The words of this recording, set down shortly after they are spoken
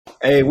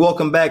Hey,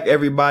 welcome back,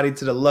 everybody,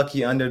 to the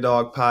Lucky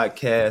Underdog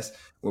podcast,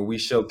 where we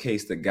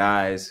showcase the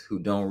guys who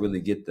don't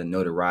really get the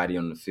notoriety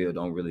on the field,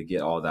 don't really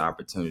get all the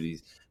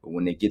opportunities, but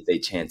when they get their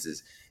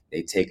chances,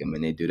 they take them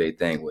and they do their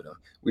thing with them.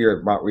 We are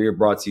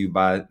brought to you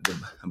by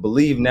the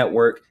Believe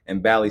Network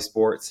and Bally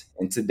Sports,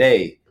 and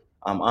today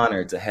I'm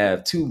honored to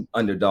have two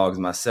underdogs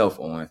myself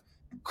on,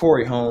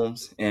 Corey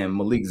Holmes and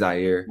Malik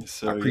Zaire. Yes,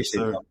 sir. Yes,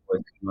 sir.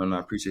 I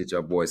appreciate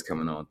y'all boys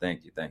coming on.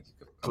 Thank you.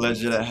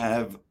 Pleasure to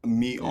have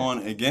me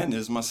on again.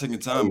 This is my second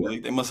time.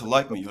 They must have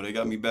liked me. They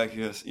got me back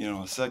here,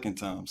 a second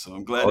time. So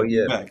I'm glad to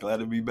be back. Glad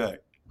to be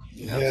back.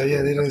 Yeah,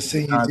 they done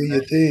seen you do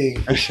your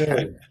thing for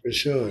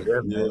sure.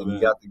 Yeah, man.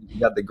 We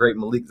got the great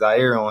Malik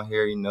Zaire on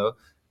here.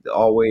 The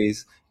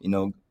always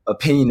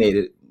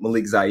opinionated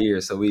Malik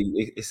Zaire. So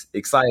it's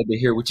excited to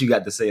hear what you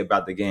got to say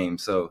about the game.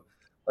 So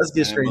let's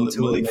get straight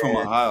into Malik it. From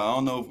Ohio.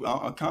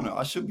 I don't know.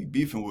 I should be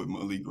beefing with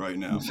Malik right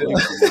now.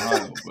 Malik from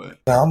Ohio, but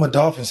I'm a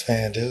Dolphins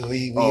fan, dude.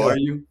 are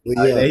you?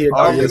 Hey, we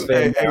got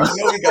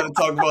to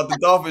talk about the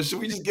Dolphins. Should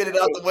we just get it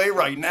out the way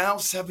right now?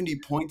 70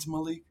 points,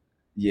 Malik.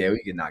 Yeah,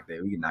 we can knock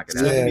that. We can knock it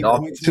out. Yeah,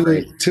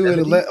 two of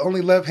the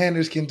only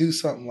left-handers can do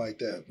something like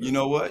that. Bro.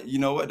 You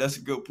know what? That's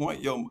a good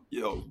point, yo.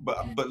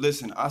 But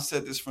listen, I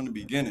said this from the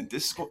beginning.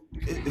 It's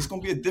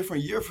gonna be a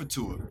different year for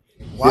Tua.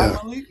 Why,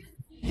 Malik?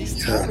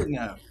 He's tired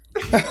now. He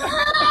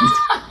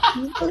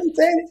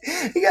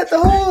got the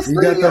whole.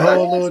 You got the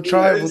whole little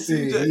tribal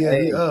thing.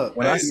 He up.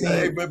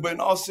 But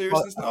in all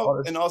seriousness,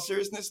 In all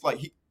seriousness,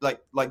 like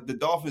the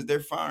Dolphins, they're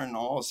firing on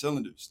all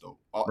cylinders, though.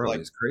 Bro,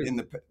 it's crazy. In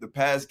the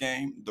pass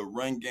game, the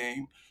run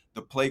game,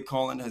 the play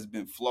calling has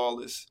been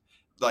flawless.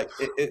 Like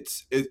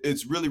it's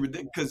really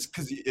ridiculous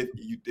because if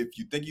you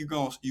think you're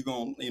gonna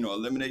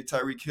eliminate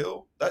Tyreek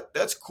Hill,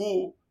 that's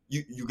cool.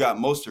 You got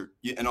Mostert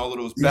and all of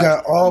those. You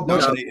got all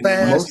bunch of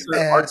fast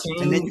ass,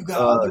 and then you got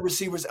other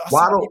receivers.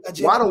 Waddle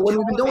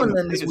wasn't even doing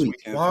nothing this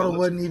week. Waddle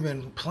wasn't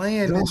even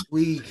playing this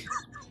week.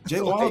 Jay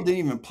Waddle didn't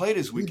even play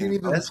this weekend. He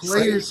didn't even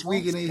play this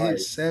week, and he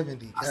hit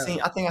 70.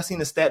 I think I seen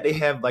the stat. They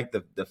have like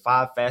the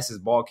 5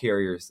 fastest ball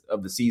carriers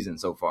of the season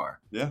so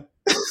far. Yeah.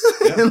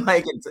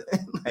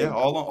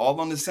 all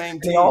on the same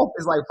team.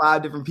 It's like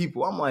 5 different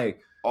people. I'm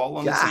like, all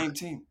on the same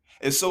team.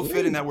 It's so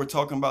fitting that we're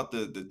talking about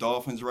the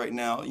Dolphins right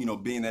now,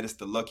 being that it's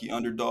the lucky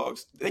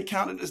underdogs. They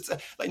counted us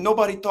like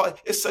nobody thought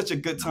it's such a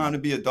good time to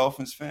be a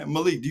Dolphins fan.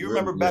 Malik, do you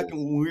remember back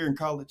when we were in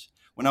college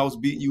when I was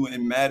beating you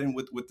in Madden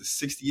with the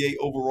 68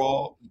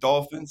 overall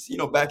Dolphins?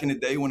 Back in the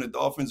day when the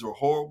Dolphins were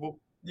horrible.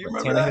 Do you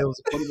remember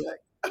that?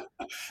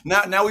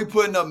 Now we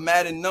putting up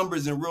Madden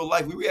numbers in real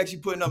life. We were actually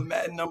putting up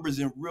Madden numbers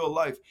in real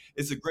life.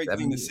 It's a great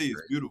thing to see.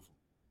 It's beautiful.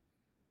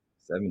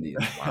 70 is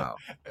wow.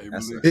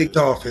 Big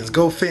Dolphins,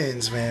 go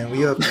Fins, man.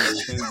 We up there.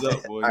 Fins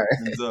up, boy. Right.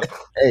 Fins up.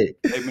 Hey,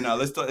 but now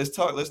let's talk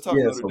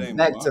yeah, Notre so Dame.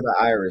 Back to the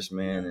Irish,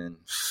 man, and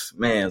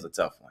man, it was a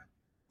tough one.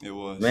 It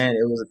was. Man,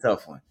 it was a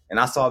tough one. And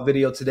I saw a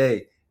video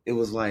today. It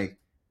was like,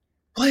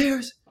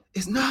 players,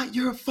 it's not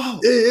your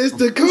fault. It's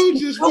the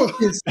coach's fault.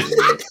 It's the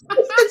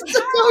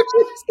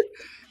coaches.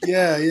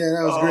 Yeah,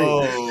 that was great.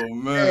 Oh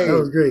man, that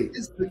was great.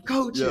 It's the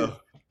coaches. Yeah.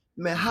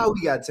 Man, how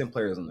we got 10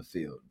 players on the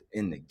field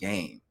in the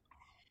game?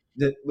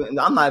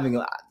 I'm not even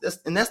gonna.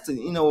 That's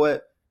you know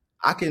what?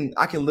 I can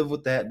live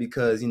with that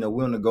because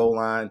we're on the goal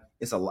line.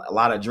 It's a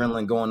lot of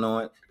adrenaline going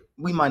on.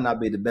 We might not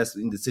be the best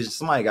in decision.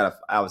 Somebody got to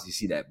obviously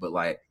see that, but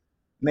like,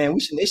 man, they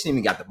shouldn't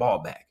even got the ball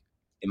back,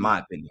 in my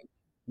opinion.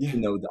 Yeah.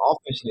 The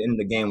offense should end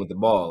the game with the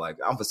ball. Like,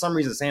 for some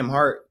reason, Sam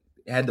Hart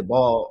had the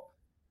ball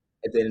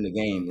at the end of the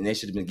game, and they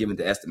should have been given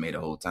to estimate the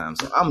whole time.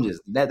 So I'm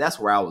just that's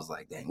where I was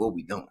like, dang, what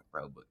we doing,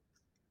 bro? But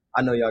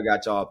I know y'all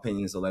got y'all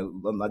opinions, so I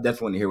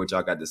definitely want to hear what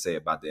y'all got to say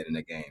about the end of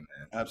the game,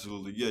 man.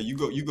 Absolutely. Yeah, you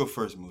go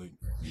first, Malik.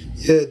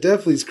 Yeah,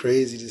 definitely it's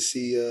crazy to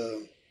see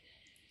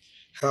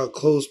how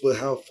close but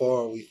how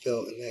far we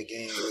felt in that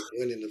game, like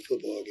winning the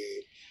football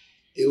game.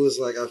 It was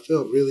like I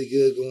felt really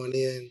good going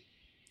in.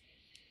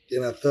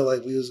 Then I felt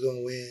like we was going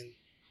to win.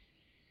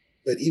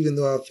 But even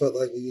though I felt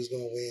like we was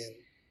going to win,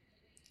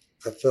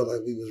 I felt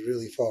like we was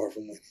really far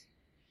from winning.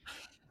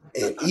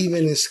 And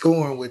even in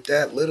scoring with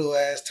that little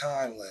ass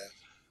time left,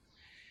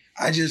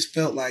 I just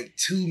felt like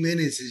 2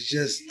 minutes is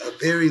just a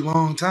very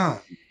long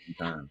time.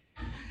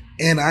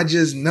 And I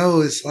just know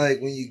it's like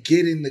when you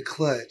get in the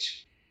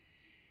clutch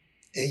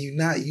and you're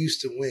not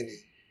used to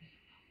winning,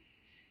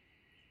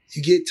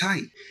 you get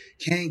tight.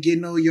 Can't get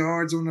no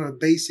yards on a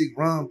basic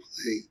run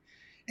play.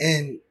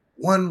 And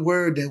one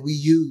word that we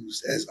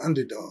use as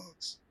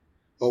underdogs,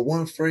 or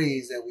one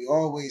phrase that we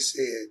always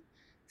said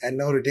at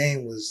Notre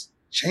Dame was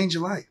change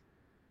your life.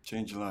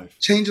 Change your life.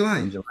 Change your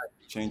life. Change your life.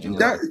 Change your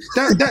life.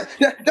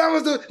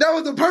 That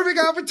was the perfect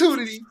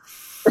opportunity.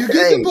 You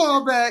get the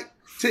ball back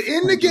to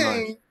end the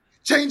game.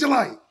 Change your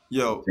life.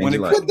 When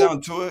it comes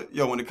down to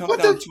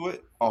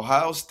it,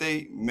 Ohio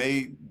State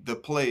made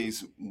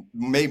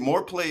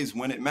more plays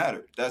when it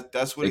mattered.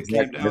 That's what it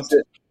came down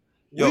to.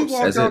 We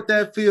walked out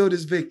that field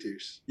as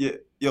victors. Yeah.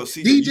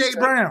 CJ, DJ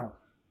Brown.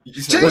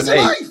 Change your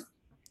life.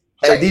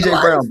 Hey, DJ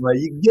Brown, bro,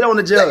 you get on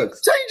the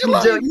jugs. Change your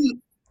life.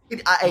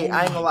 I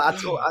ain't gonna lie.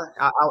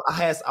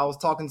 I was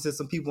talking to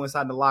some people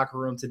inside the locker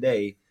room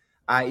today.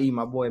 i.e.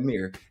 my boy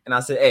Amir, and I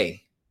said,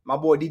 hey, my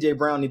boy DJ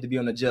Brown need to be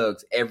on the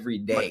jugs every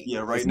day.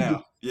 Right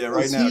now. Yeah,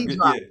 right now. He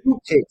dropped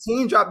 2 picks. He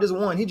didn't drop just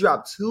one. He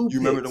dropped 2 picks. You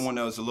remember the one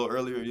that was a little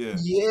earlier? Yeah.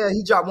 Yeah,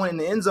 he dropped one in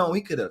the end zone.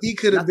 He could have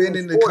been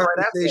in the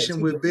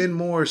conversation with Ben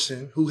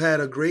Morrison, who had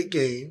a great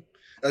game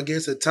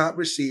against a top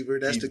receiver.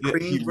 That's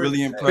he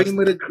really impressed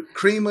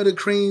cream of the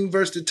cream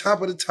versus the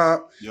top of the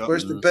top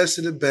versus the best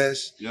of the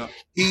best. Yeah.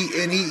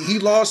 He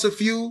lost a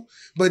few,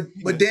 but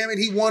damn it,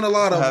 he won a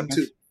lot of them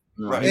too.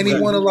 Right. And he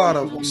won a lot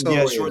of them. So he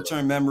had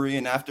short-term memory,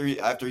 and after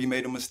he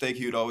made a mistake,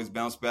 he would always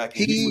bounce back.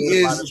 He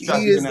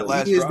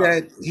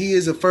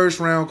is a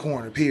first-round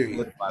corner.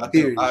 Period.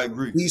 I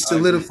agree. He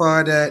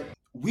solidified that.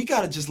 We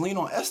gotta just lean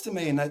on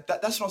estimating.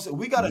 That's what I'm saying.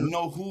 We gotta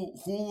know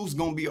who's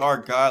gonna be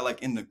our guy,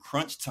 like in the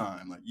crunch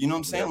time. Like, you know what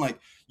I'm saying? Like,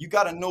 you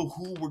gotta know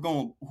who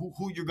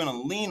you're gonna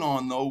lean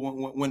on though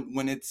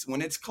when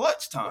it's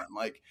clutch time.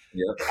 Like,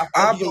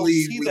 I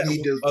believe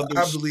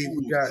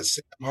we got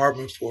Sam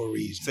Hartman for a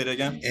reason. Say that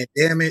again. And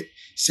damn it,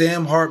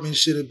 Sam Hartman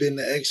should have been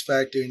the X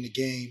factor in the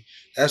game.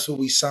 That's what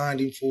we signed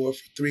him for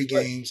 3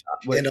 games.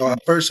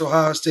 And first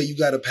Ohio State, you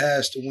got to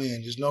pass to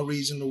win. There's no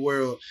reason in the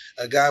world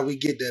a guy we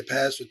get that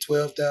passed for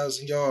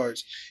 12,000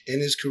 yards in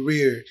his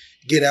career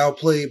get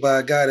outplayed by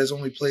a guy that's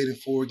only played in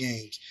 4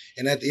 games.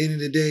 And at the end of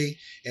the day,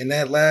 in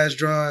that last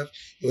drive,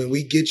 when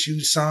we get you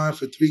signed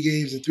for 3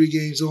 games and 3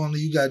 games only,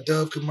 you got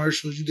Dove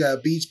commercials, you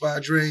got Beats by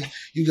Dre,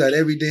 you got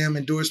every damn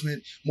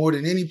endorsement more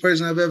than any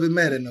person I've ever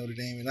met at Notre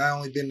Dame. And I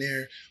only been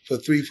there for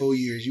 3-4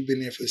 years. You've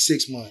been there for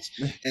 6 months.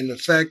 And the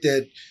fact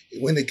that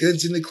when it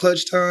gets in the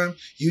clutch time,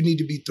 you need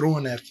to be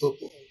throwing that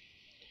football.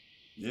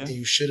 Yeah. And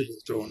you should have been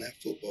throwing that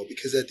football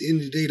because at the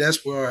end of the day,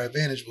 that's where our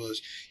advantage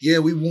was. Yeah,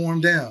 we wore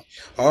them down.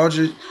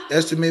 Audrey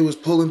Estimate was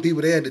pulling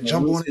people. They had to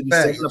jump on his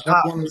back.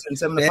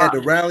 They had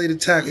to rally the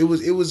tackle.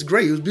 It was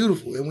great. It was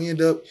beautiful. And we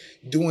ended up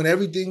doing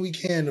everything we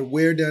can to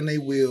wear down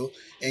their wheel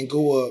and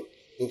go up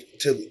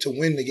to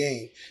win the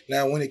game.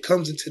 Now, when it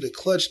comes into the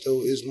clutch,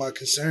 though, is my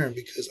concern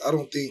because I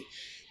don't think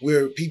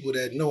we're people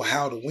that know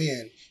how to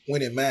win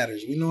when it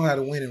matters. We know how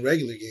to win in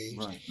regular games,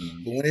 right.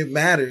 But when it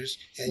matters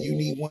and you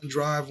need one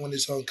drive when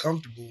it's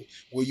uncomfortable,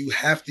 where you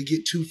have to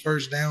get 2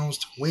 first downs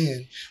to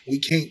win, we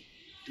can't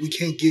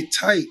get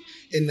tight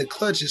in the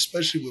clutch,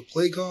 especially with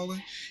play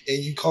calling,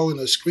 and you calling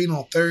a screen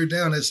on 3rd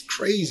down. That's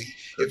crazy.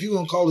 If you're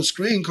going to call a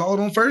screen, call it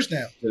on first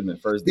down.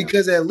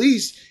 Because at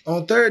least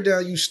on 3rd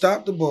down, you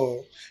stop the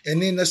ball, and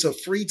then that's a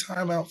free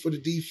timeout for the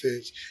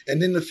defense.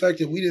 And then the fact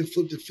that we didn't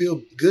flip the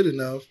field good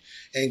enough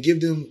and give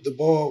them the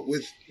ball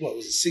with,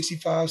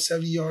 65,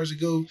 70 yards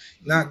ago,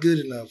 not good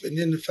enough. And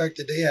then the fact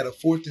that they had a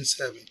 4th and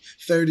 7,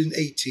 3rd and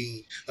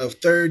 18, of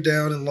 3rd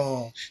down and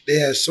long. They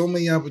had so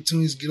many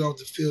opportunities to get off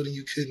the field and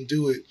you couldn't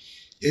do it.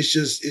 It's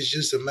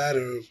just a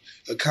matter of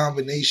a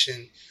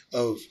combination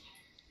of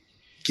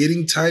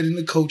getting tight in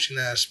the coaching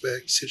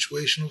aspect,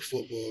 situational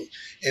football,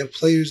 and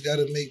players got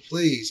to make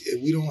plays.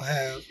 And we don't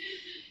have,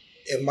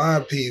 in my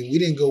opinion, we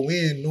didn't go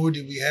in, nor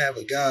did we have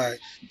a guy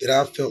that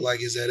I felt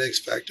like is that X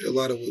factor. A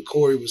lot of what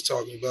Corey was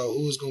talking about,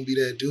 who is going to be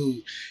that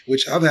dude,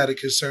 which I've had a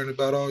concern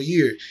about all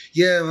year.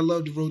 Yeah, I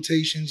love the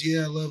rotations.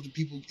 Yeah, I love the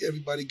people,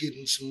 everybody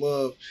getting some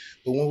love.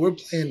 But when we're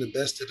playing the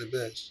best of the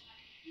best,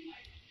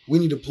 we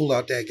need to pull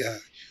out that guy.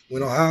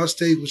 When Ohio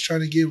State was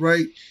trying to get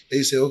right,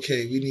 they said,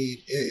 okay, we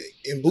need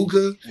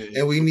Mbuka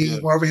and we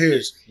need Marvin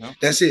Harrison. Yeah.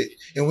 That's it.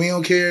 And we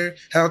don't care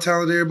how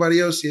talented everybody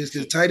else is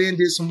because tight end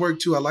did some work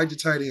too. I like the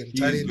tight end.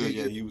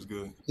 He was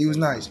good. He was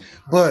nice.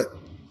 But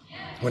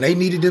when they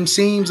needed them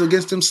seams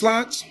against them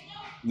slots,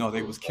 no,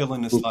 they was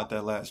killing the slot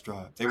that last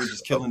drive. They were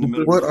just killing the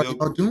middle of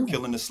the field,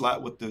 killing the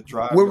slot with the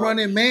drive. We're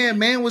running man.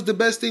 Man was the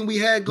best thing we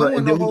had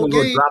going the whole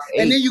game.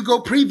 And then you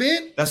go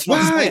prevent. That's what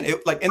I'm saying. In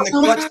the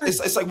clutch,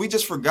 it's like we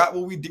just forgot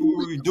what we were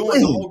doing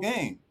the whole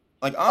game.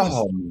 Like, honestly.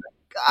 Oh, my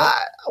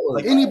God.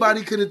 Like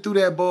anybody could have threw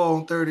that ball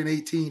on 3rd and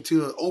 18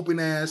 to an open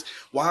ass.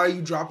 Why are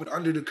you dropping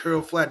under the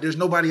curl flat? There's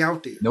nobody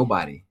out there.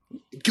 Nobody.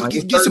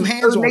 Get some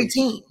hands on it.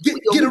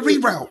 Get a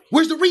reroute.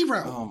 Where's the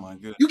reroute? Oh, my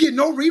goodness. You get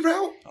no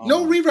reroute?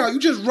 No reroute. You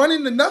just run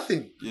into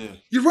nothing. Yeah.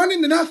 You run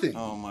into nothing.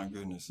 Oh, my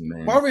goodness.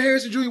 Man. Marvin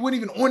Harrison Jr.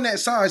 wasn't even on that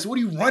side, so what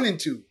are you running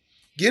to?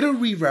 Get a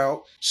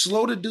reroute.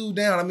 Slow the dude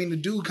down. I mean, the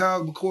dude,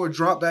 Kyle McCord,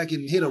 dropped back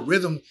and hit a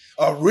rhythm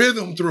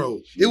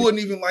throw. It wasn't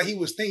even like he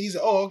was thinking. He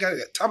said, oh, okay,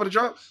 top of the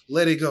drop,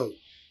 let it go.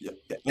 Yeah.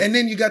 And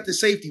then you got the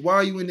safety. Why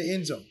are you in the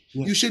end zone?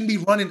 Yeah. You shouldn't be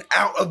running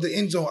out of the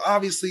end zone.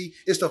 Obviously,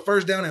 it's the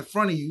first down in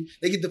front of you.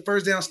 They get the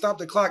first down, stop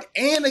the clock,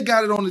 and they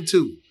got it on the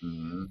 2.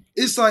 Mm-hmm.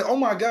 It's like, oh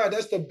my God,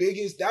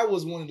 that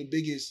was one of the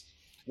biggest,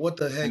 what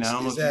the heck is that? And I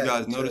don't know if you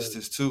guys noticed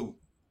this too.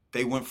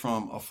 They went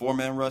from a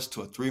 4-man rush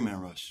to a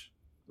 3-man rush.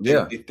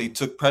 Yeah. They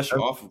took pressure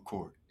off of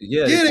court.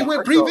 Yeah, they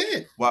went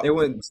prevent. They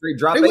went straight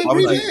drop.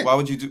 Why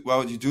would you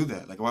do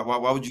that? Like,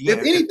 why would you? If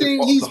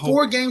anything, he's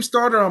 4-game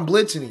starter. I'm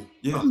blitzing him.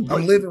 Yeah,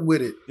 I'm living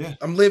with it. Yeah,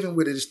 I'm living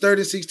with it. It's 3rd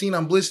and 16.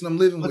 I'm blitzing. I'm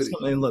living with it.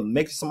 And look,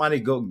 make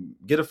somebody go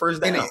get a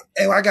first down.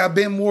 And I got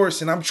Ben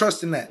Morrison. I'm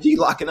trusting that. He's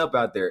locking up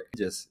out there.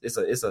 It's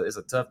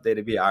a tough day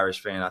to be an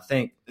Irish fan. I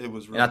think it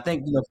was, and I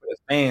think for the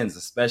fans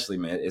especially,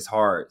 man, it's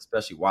hard,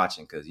 especially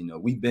watching because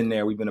we've been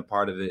there, we've been a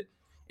part of it.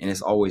 and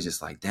it's always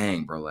just like,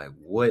 dang, bro, like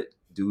what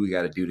do we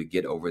got to do to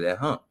get over that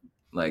hump?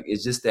 Like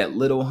it's just that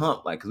little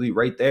hump, like because we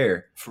right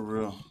there. For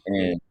real.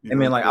 And You man,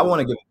 right like I there. want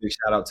to give a big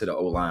shout out to the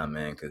O-line,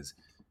 man, because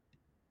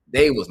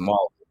they was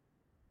mauling,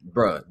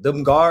 bruh.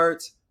 Them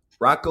guards,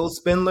 Rocco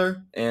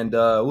Spindler, and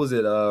what was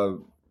it?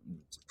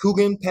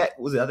 Coogan, Pat,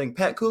 was it? I think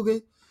Pat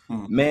Coogan.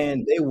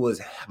 Man, they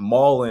was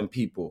mauling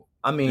people.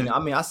 I mean,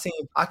 I seen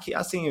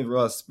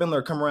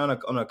Spindler come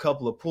around on a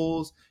couple of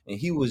pulls, and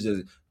he was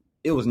just.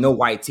 It was no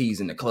white tees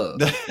in the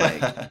club.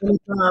 Like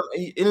anytime,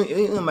 it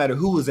didn't matter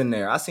who was in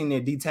there. I seen their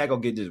D tackle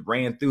get just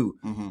ran through.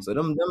 So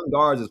them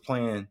guards was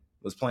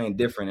playing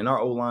different. And our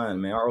O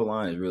line, man,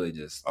 is really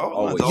just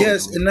always.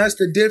 Yes, and that's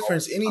the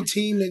difference. Any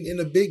team in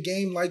a big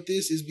game like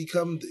this is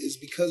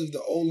because of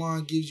the O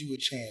line gives you a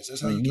chance.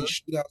 That's how you get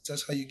shootouts.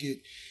 That's how you get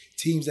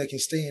teams that can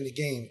stay in the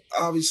game.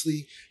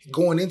 Obviously,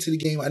 going into the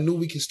game, I knew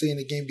we can stay in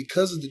the game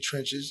because of the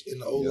trenches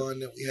and the O-line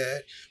that we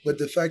had. But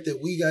the fact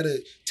that we got to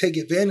take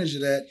advantage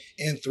of that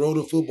and throw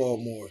the football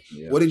more.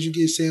 What did you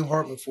get Sam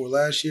Hartman for?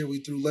 Last year, we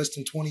threw less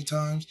than 20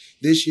 times.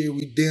 This year,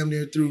 we damn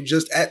near threw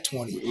just at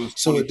 20.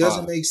 So it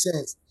doesn't make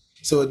sense.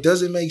 So it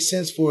doesn't make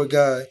sense for a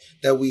guy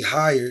that we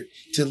hired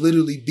to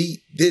literally beat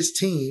this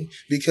team,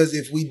 because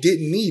if we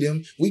didn't need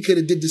him, we could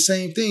have did the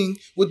same thing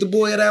with the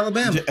boy at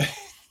Alabama.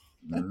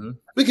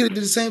 We could have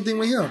did the same thing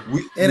with him.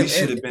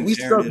 We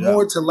stuck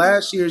more to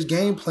last year's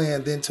game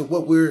plan than to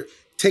what we're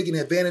taking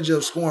advantage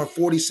of, scoring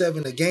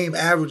 47 a game,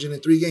 averaging in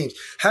 3 games.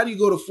 How do you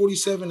go to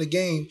 47 a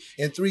game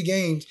in 3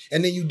 games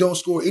and then you don't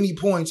score any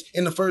points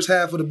in the first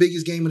half of the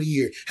biggest game of the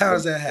year? How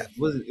does that happen? It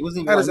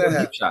wasn't even like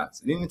deep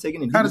shots. It didn't even take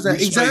any deep shots. How does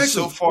that exactly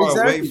so far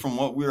away from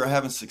what we were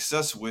having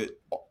success with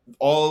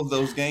all of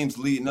those games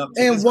leading up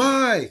to and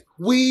why? Game.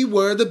 We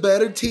were the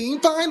better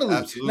team finally.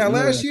 Absolutely. Now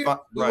last year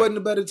we wasn't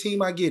the better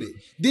team, I get it.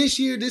 This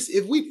year,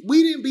 if we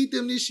didn't beat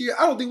them this year,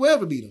 I don't think we'll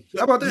ever beat them.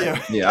 How about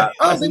that? Yeah.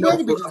 I don't think we'll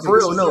ever beat them. For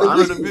real, no. I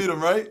would have beat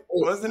them, right?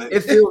 Wasn't it? It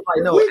feels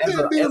like no. We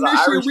couldn't beat them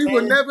this year. We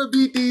will never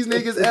beat these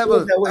niggas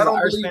ever. I don't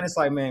believe it's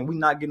like, man, we're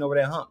not getting over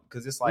that hump,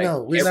 because it's like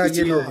no, we're not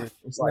getting over it.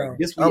 It's like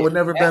this. I would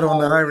never bet on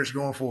the Irish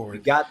going forward. We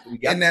got the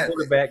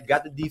quarterback,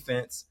 got the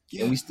defense,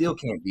 and we still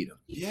can't beat them.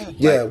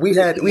 Yeah, we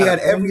had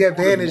every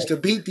advantage to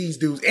beat these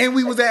dudes, and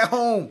we was at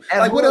home.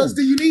 Like, what else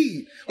do you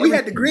need? We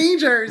had the green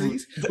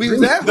jerseys. We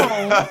was at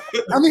home.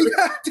 I mean,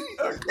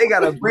 they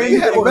got a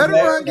better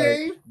run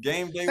game.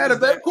 Game day had a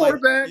better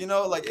quarterback.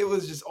 Like it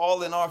was just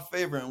all in our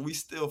favor, and we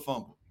still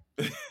fumbled.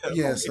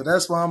 Yeah, so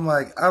that's why I'm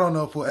like, I don't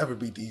know if we'll ever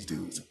beat these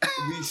dudes.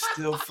 We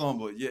still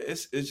fumbled. Yeah,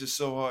 it's just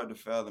so hard to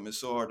fathom. It's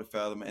so hard to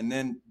fathom. And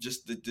then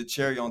just the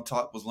cherry on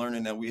top was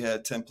learning that we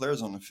had 10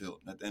 players on the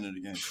field at the end of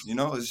the game.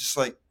 It's just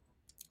like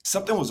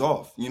something was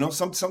off.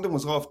 Something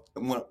was off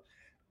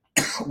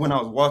when I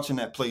was watching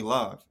that play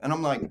live, and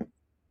I'm like,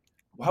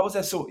 why was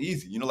that so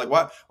easy?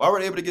 Why were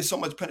they able to get so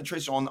much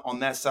penetration on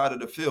that side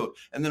of the field?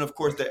 And then, of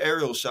course, the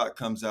aerial shot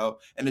comes out,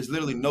 and there's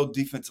literally no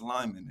defensive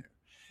lineman there.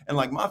 And,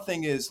 my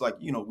thing is,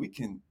 we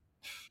can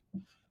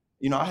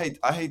 – I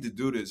hate to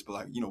do this,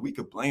 but, we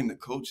could blame the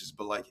coaches.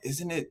 But,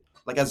 isn't it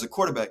 – as a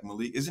quarterback,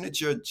 Malik, isn't it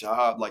your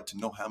job, to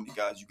know how many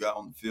guys you got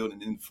on the field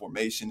and in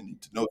formation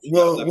and to know –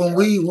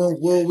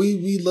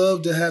 we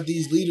love to have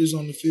these leaders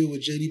on the field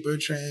with J.D.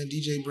 Bertrand,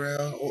 DJ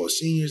Brown, or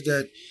seniors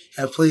that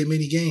have played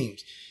many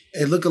games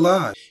and look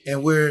alive.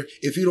 And where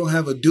if you don't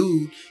have a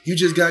dude, you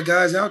just got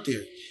guys out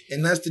there.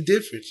 And that's the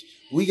difference.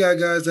 We got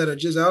guys that are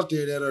just out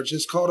there that are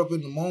just caught up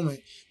in the moment,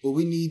 but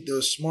we need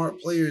the smart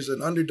players,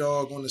 an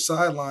underdog on the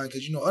sideline,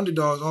 because,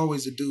 underdogs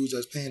always the dudes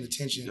that's paying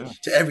attention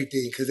to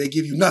everything because they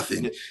give you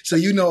nothing. So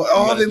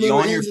all the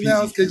little ins and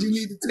outs because you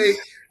need to take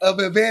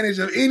advantage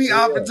of any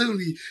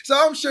opportunity. So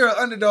I'm sure an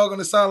underdog on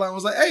the sideline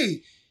was like,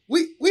 hey,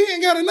 we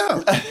ain't got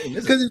enough,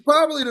 because it's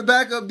probably the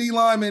backup D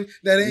lineman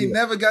that ain't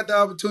never got the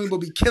opportunity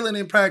but be killing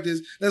in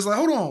practice. That's like,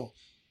 hold on,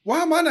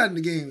 why am I not in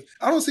the game?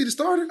 I don't see the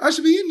starter. I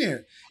should be in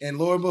there. And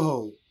lo and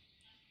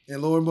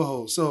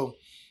behold. So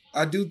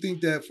I do think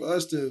that for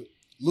us to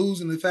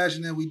lose in the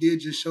fashion that we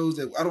did just shows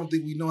that I don't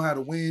think we know how to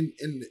win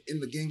in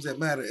the games that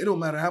matter. It don't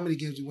matter how many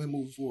games we win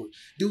moving forward.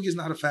 Duke is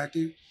not a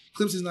factor.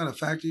 Clemson's not a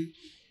factor.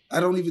 I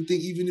don't even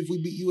think even if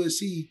we beat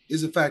USC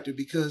is a factor,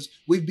 because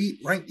we beat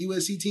ranked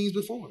USC teams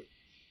before.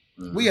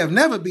 We have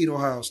never beat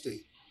Ohio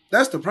State.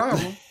 That's the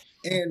problem.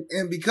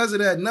 And because of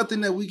that, nothing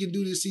that we can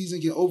do this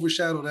season can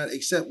overshadow that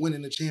except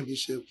winning the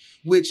championship,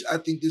 which I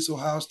think this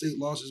Ohio State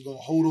loss is going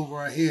to hold over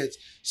our heads,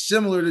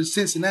 similar to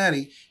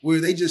Cincinnati, where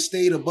they just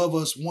stayed above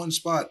us one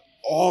spot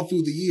all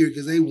through the year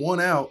because they won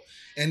out,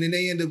 and then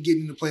they end up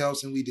getting in the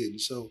playoffs and we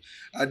didn't. So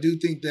I do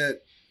think that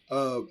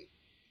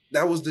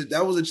that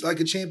was like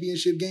a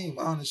championship game,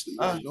 honestly.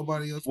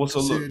 Nobody else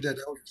considered that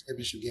was a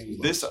championship game.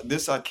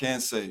 This I can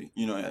say,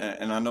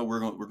 and I know we're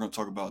gonna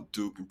talk about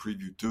Duke and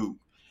preview Duke.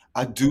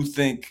 I do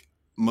think,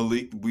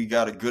 Malik, we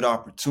got a good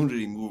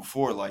opportunity moving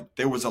forward.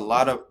 There was a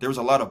lot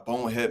of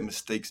bonehead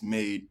mistakes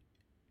made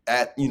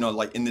at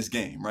in this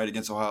game, right,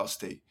 against Ohio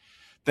State.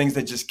 Things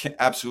that just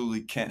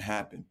absolutely can't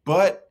happen.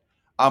 But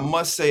I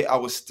must say I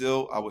was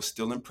still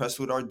impressed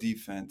with our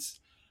defense.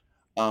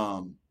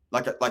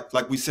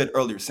 like we said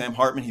earlier, Sam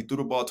Hartman, he threw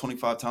the ball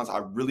 25 times. I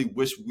really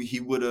wish he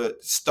would have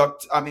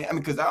stuck. I mean,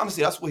 because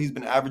honestly, that's what he's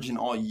been averaging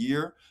all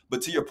year.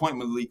 But to your point,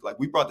 Malik, like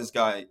we brought this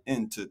guy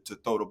in to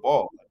throw the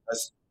ball. Like,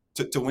 that's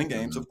to win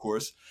games, of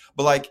course.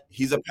 But like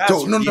he's a passer.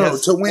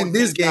 To win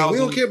this game. We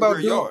don't care about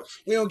Duke.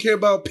 Yards. We don't care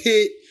about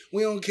Pitt.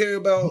 We don't care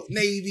about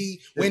Navy.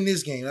 Win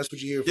this game. That's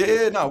what you're here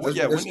for. Win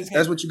this game.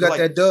 That's what you got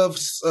that Dove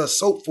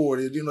soap for.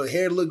 The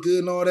hair look good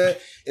and all that.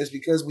 It's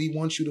because we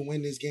want you to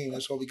win this game.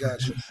 That's why we got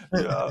you.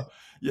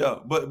 Yeah.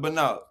 But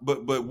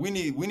we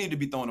need to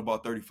be throwing the ball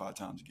 35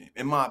 times a game,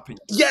 in my opinion.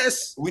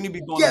 Yes. We need to be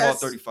throwing the ball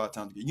 35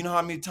 times a game. You know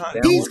how many times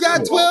he's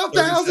got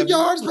 12,000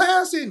 yards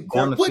passing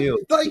down the field.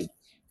 Like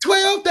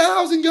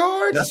 12,000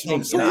 yards. That's what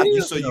I'm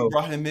saying. So you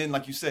brought him in,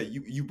 like you said,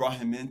 you brought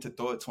him in to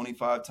throw it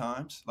 25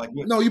 times. Like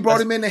no, you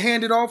brought him in to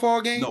hand it off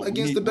all game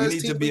against the best team.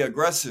 We need to be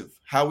aggressive.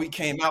 How we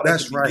came out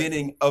at the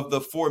beginning of the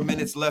 4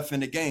 minutes left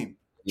in the game.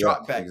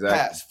 Drop back,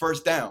 pass,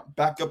 first down,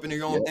 back up in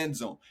your own end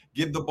zone.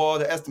 Give the ball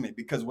to estimate,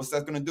 because what's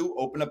that going to do?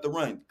 Open up the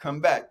run,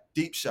 come back,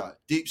 deep shot.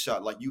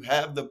 Like you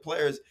have the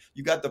players,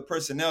 you got the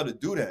personnel to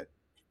do that.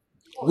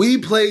 We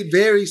played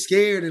very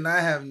scared, and I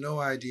have no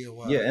idea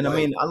why. Yeah, and I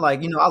mean, I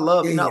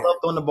love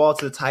throwing the ball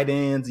to the tight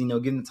ends.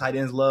 Giving the tight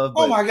ends love.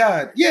 Oh my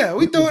God, yeah,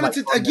 we throwing it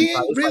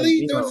again.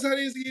 Really, throwing the tight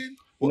ends again.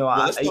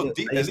 Let's throw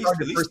deep. At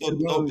least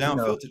throw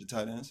downfield to the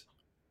tight ends.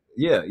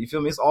 Yeah, you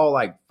feel me? It's all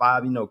like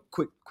 5,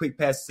 quick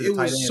passes to the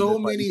tight ends. It was so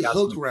many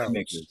hook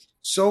routes,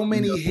 so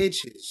many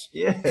hitches.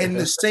 Yeah. And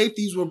the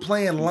safeties were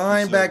playing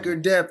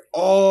linebacker depth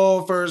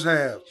all first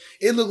half.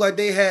 It looked like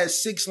they had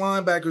 6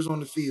 linebackers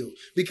on the field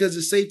because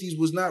the safeties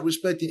was not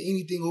respecting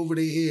anything over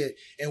their head.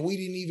 And we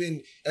didn't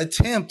even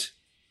attempt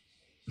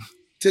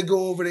to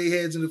go over their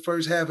heads in the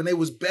first half. And they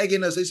was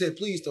begging us. They said,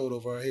 please throw it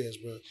over our heads,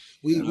 bro.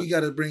 We got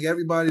to bring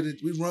everybody to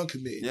 – we run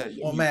commit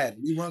on Madden.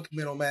 We run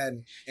commit on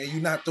Madden, and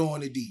you're not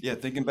throwing it deep. Yeah,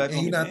 thinking back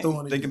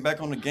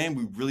on the game,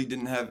 we really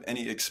didn't have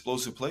any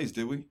explosive plays,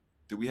 did we?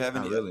 Did we have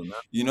any? Not really, not.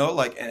 You know,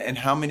 like, and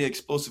how many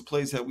explosive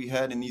plays have we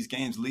had in these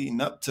games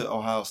leading up to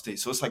Ohio State?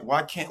 So it's like,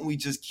 why can't we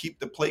just keep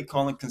the play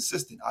calling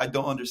consistent? I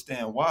don't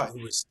understand why.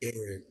 We were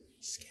scared.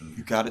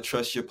 You got to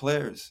trust your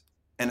players.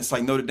 And it's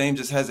like Notre Dame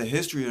just has a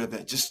history of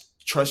that. Just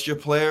trust your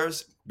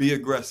players, be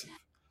aggressive.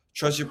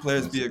 Trust your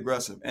players, be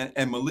aggressive.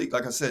 And Malik,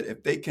 like I said,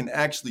 if they can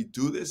actually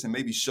do this and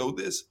maybe show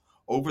this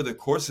over the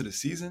course of the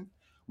season,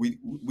 we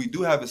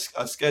do have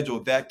a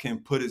schedule that can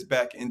put us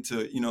back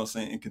into,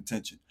 in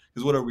contention.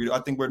 Because what are we? I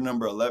think we're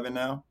number 11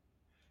 now.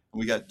 And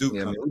we got Duke.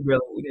 Yeah, man,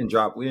 we didn't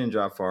drop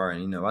far.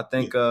 And I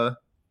think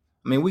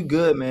we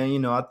good,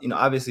 man.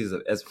 Obviously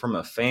as from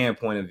a fan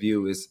point of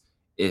view,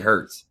 it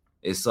hurts.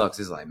 It sucks.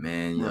 It's like,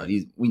 man,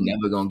 we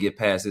never gonna get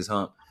past this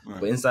hump. Right.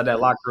 But inside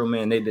that locker room,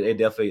 man, they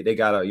definitely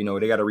gotta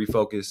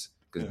refocus,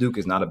 because Duke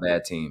is not a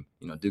bad team.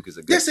 Duke is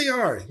a good team.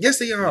 Yes,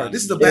 they are.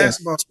 This is a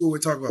basketball school we're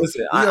talking about.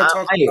 Listen, we are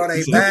talking about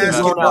a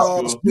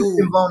basketball school. You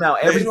can blown out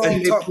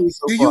everything. Do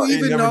you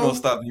even know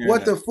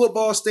what the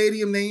football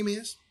stadium name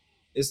is?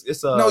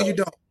 It's No, you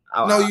don't.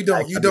 No, you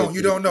don't. You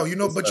don't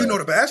know. But you know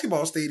the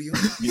basketball stadium.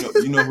 You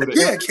know who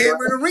the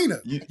Cameron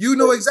Arena. You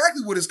know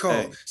exactly what it's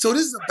called. Hey. So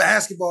this is a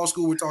basketball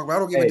school we're talking about. I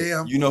don't give a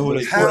damn. You know who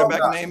the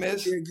quarterback name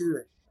is? They're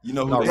good. You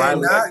know who the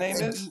quarterback name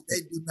is? They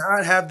do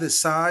not have the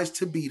size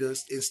to beat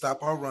us and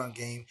stop our run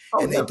game,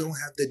 and they don't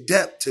have the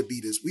depth to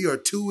beat us. We are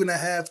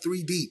 2.5,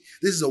 3 deep.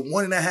 This is a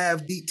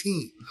 1.5 deep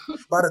team.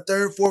 By the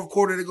third, fourth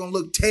quarter, they're going to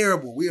look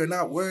terrible. We are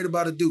not worried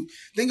about a Duke.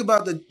 Think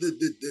about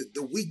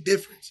the weak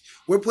difference.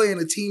 We're playing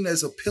a team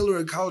that's a pillar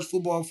in college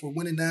football for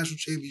winning national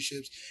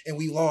championships, and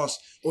we lost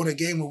on a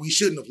game where we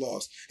shouldn't have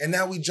lost. And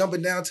now we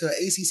jumping down to an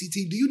ACC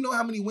team. Do you know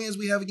how many wins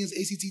we have against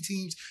ACC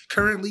teams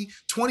currently?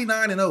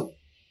 29-0.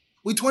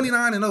 We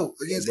 29-0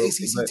 against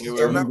ACC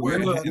teams. I'm not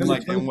worried about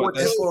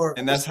that.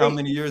 And that's how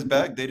many years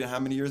back? They did how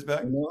many years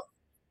back?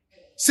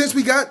 Since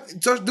we got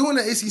doing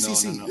the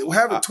ACCC. No.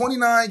 Having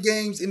 29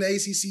 games in the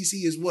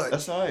ACCC is what?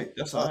 That's all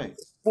right.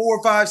 4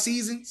 or 5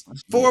 seasons.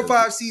 4 or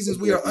 5 seasons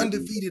we are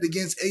undefeated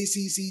against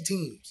ACC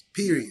teams,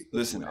 period.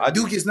 Listen,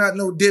 Duke is not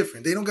no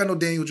different. They don't got no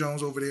Daniel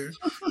Jones over there.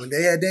 When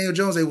they had Daniel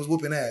Jones, they was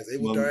whooping ass. They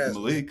whooped our ass.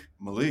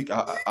 Malik,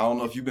 I don't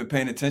know if you've been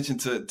paying attention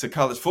to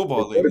college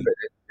football lately.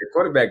 The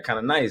quarterback kind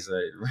of nice.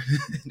 Right?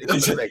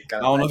 I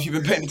don't know if you've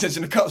been paying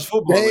attention to college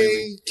football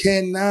lately. They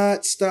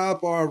cannot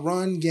stop our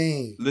run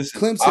game. Listen,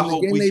 Clemson, I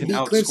hope the game we they can beat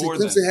outscore Clemson.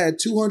 them. Clemson had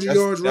 200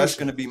 yards rushing. That's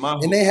going to be my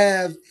hope. And they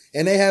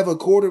have a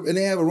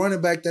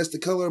running back that's the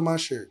color of my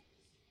shirt.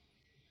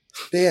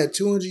 They had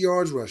 200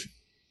 yards rushing.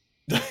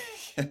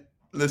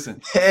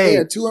 Listen, they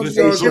had 200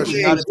 yards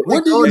rushing.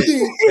 What do you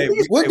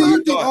think? What do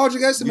you think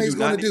Aldrich Estimate is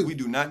going to do? We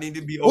do not need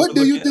to be. What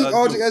do you think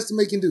Aldrich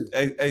Estimate can do?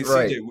 Hey,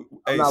 right. CJ,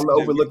 I'm not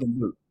overlooking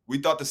Duke. We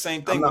thought the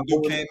same thing when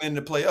Duke came in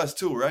to play us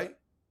too, right?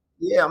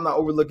 Yeah, I'm not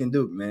overlooking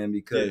Duke, man,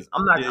 because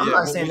I'm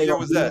not saying they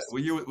was that.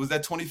 What year was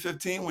that?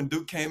 2015 when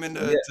Duke came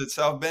into to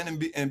South Bend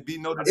and beat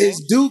Notre Dame.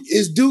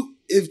 Is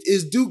if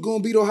is Duke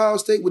gonna beat Ohio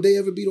State? Would they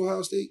ever beat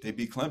Ohio State? They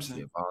beat Clemson.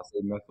 Yeah, Ohio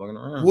State not fucking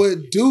around.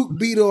 Would Duke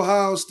beat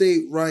Ohio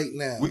State right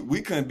now?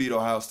 We couldn't beat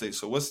Ohio State.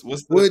 So what's Would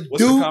the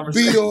Duke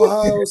conversation? beat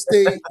Ohio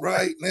State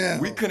right now?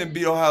 We couldn't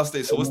beat Ohio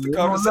State. So what's the We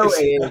don't know,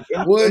 conversation?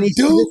 Would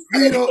Duke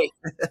beat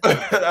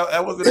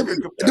That wasn't a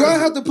good comparison. Do I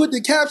have to put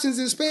the captions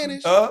in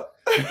Spanish? Do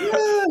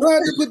I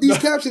have to put these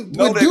captions?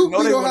 No, Would they- Duke no,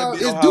 beat they wouldn't Ohio?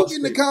 beat Is Ohio Duke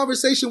in the State.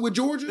 conversation with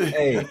Georgia?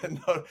 Hey,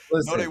 no,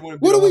 listen. they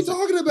wouldn't. What beat are we Ohio State.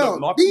 talking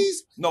about? No,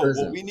 These No,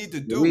 Listen, what we need to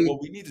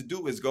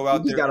do, is go we out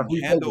just there gotta and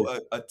be handle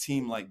focused. a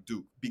team like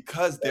Duke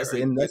because they're That's a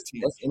the end- good that's-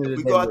 team. that's the end of If the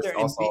we day go out with there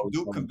and us beat all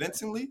Duke coming.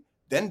 convincingly,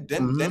 then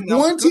Mhm. now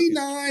we're cooking.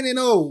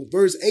 29-0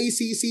 versus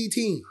ACC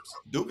teams.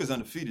 Duke is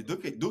undefeated.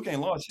 Duke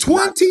ain't lost yet.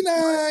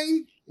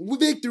 29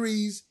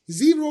 victories,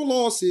 0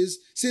 losses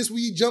since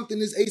we jumped in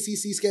this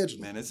ACC schedule.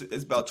 Man, it's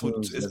about Teams,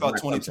 it's that's about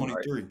not something,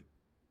 right?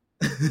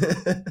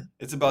 2023.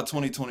 It's about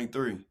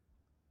 2023.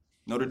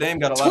 Notre Dame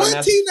got a lot of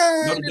national.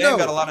 29. Notre Dame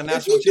got a lot of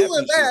national If you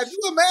doing math, championships.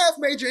 you a math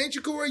major, ain't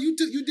you, Corey? You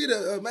did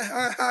a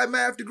high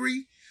math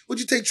degree. Would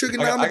you take I got a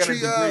trigonometry?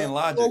 degree in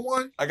logic.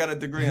 101? I got a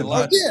degree in Oh,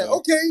 logic. yeah, yo.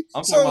 okay.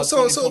 I'm talking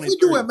So about if we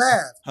 2023. doing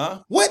math,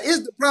 Huh? what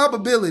is the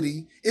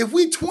probability if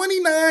we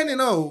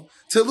 29-0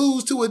 to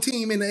lose to a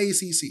team in the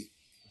ACC?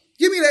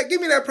 Give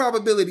me that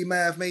probability,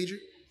 math major.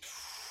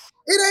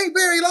 It ain't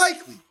very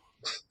likely.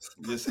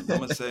 Listen,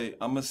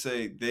 I'm gonna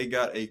say they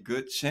got a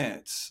good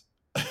chance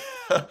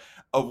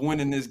of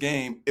winning this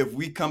game if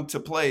we come to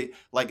play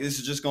like this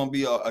is just gonna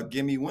be a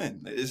gimme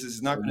win. This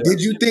is not gonna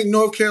Did you think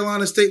North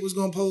Carolina State was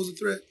going to pose a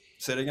threat?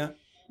 say it again?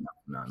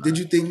 No. Did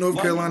you think North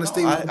Carolina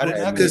State was I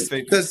didn't have any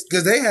faith. because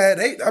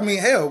I mean,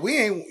 hell, we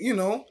ain't, you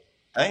know,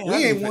 I ain't we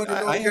have ain't any won faith. in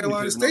I North ain't have any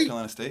Carolina faith in North State.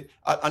 Carolina State.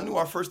 I knew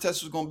our first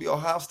test was gonna be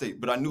Ohio State,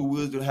 but I knew we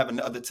was gonna have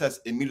another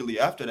test immediately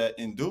after that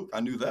in Duke. I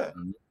knew that.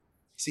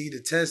 See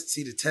the test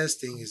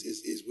thing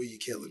is where you're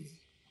killing me.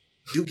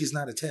 Duke is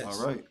not a test.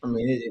 All right. I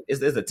mean,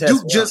 it's a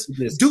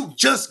test. Duke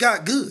just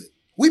got good.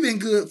 We've been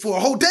good for a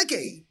whole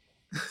decade.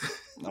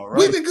 All right.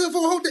 We've been good for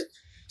a whole decade.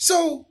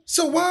 So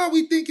why are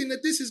we thinking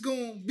that this is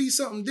going to be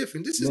something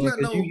different? This is Man,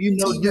 not no. you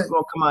know team Duke that-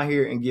 gonna come out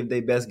here and give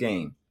their best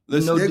game.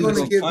 Listen, they're going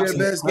to Duke- give their Clemson-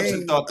 best Clemson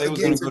game thought they was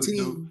gonna against go a to Duke.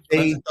 team.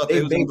 Clemson thought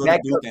they was They gonna go to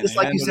backed Duke up, and just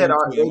like you handle said. them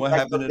Our too. And what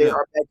happened to them?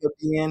 Our backup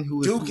end who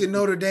was Duke and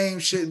Notre Dame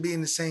shouldn't be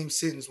in the same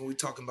sentence when we're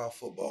talking about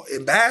football.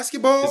 In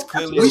basketball, It's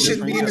clearly we a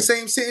shouldn't be in the different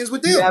same sentence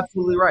with You're them.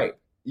 absolutely right.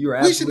 You're We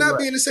absolutely should not right.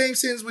 be in the same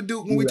sentence with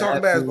Duke when we You're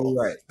talking absolutely basketball.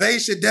 right. They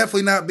should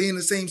definitely not be in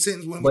the same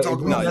sentence when we But if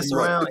talking we about mess you're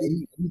right. around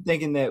and you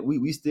thinking that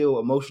we still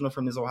emotional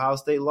from this Ohio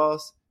State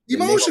loss, then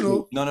they gonna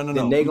Emotional. No. be-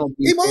 Then they gonna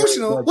be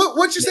Emotional. very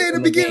What you say in the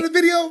in beginning of the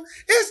video?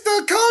 It's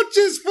the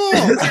coach's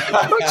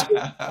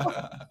fault.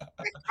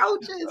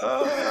 coaches.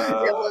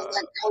 It was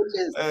the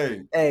coaches.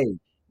 Hey, Hey,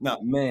 now,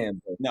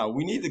 man, now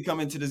we need to come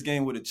into this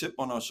game with a chip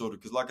on our shoulder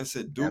because, like I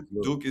said, Absolutely.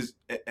 Duke is,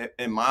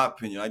 in my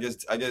opinion, I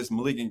guess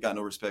Malik ain't got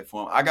no respect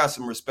for him. I got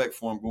some respect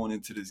for him going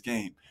into this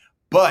game,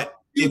 but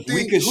if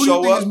we could who do you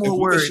show think up, is more if we could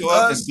worried, show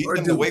up and us beat or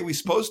them the Duke? way we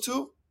supposed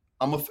to,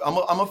 I'm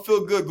gonna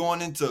feel good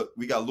going into.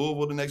 We got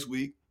Louisville the next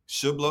week,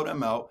 should blow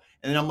them out,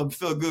 and then I'm gonna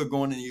feel good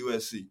going into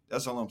USC.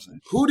 That's all I'm saying.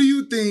 Who do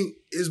you think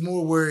is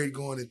more worried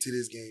going into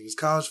this game? It's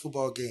college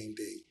football game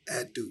day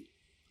at Duke.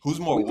 Who's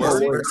more We That's are.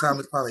 the worried? first time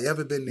it's probably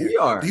ever been there. We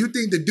are. Do you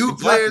think the Duke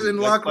Exactly. players in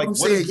the Like- locker room like,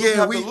 what said, does Duke "Yeah,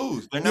 have we to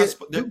lose? They're yeah, not.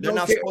 They're Duke don't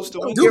not care. supposed to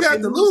Don't win. Duke care if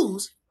have they to lose.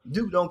 lose"?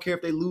 Duke don't care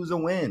if they lose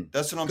or win.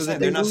 That's what I'm 'Cause saying.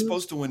 if They're they not lose,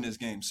 supposed to win this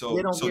game. So,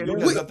 they don't so care. Duke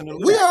They- has nothing to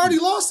lose. We already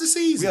lost the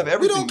season. We have We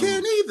everything don't to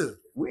care lose. neither.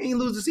 We ain't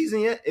lose the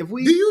season yet. If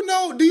we Do you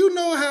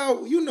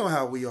know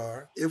how we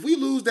are? If we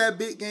lose that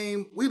big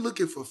game, we're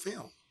looking for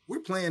film. We're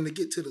playing to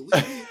get to the league. We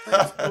ain't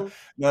playing for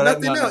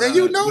nothing else. And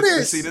you know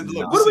this. See, look,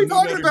 What this are we a new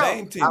talking Notre about?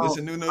 Dame team. I This don't-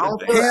 a new I Notre don't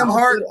Dame. feel- Cam I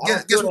Hart. don't feel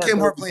Guess what that, Cam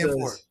though, Hart playing for?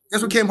 because-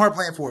 Guess what Cam Hart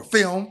playing for?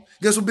 Film.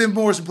 Guess what Ben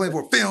Morrison playing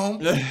for? Film.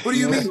 What do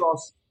you Man, mean?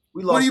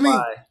 We What lost do you mean?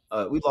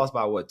 by we lost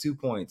by what, 2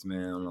 points,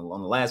 man, on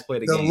the last play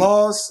of the The game.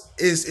 loss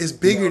is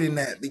bigger than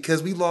that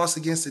because we lost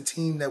against a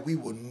team that we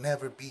will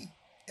never beat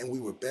and we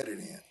were better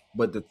than.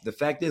 But the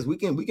fact is, we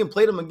can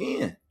play them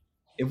again.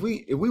 If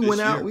we This win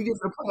out, year. we get to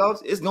the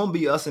playoffs. It's gonna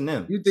be us and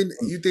them. You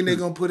think they're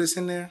gonna put us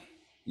in there?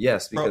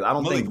 Yes, because Bro, I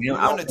don't Malik, think we I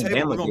on don't the think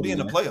table. Bama We're gonna be in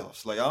the getting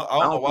playoffs. Like I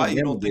don't know why you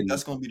Bama don't think getting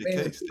that's gonna be the Man,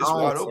 case. It's I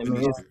don't- wide I open mean,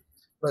 this it's- year.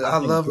 But I I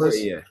think love Georgia-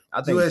 us. Yeah,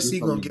 I think USC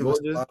Duke gonna beat give us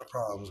a Georgia. lot of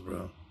problems,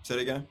 bro. Say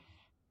it again.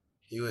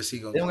 USC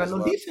gonna They don't give got us a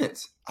no lot.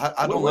 defense,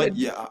 I don't What- like.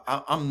 Yeah,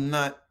 I'm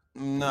not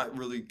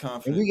really and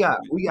confident. we got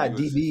with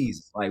USC. DBs.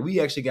 Like we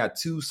actually got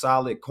 2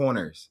 solid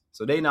corners,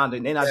 so they not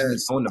just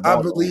Yes, throwing the I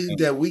ball. believe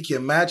that we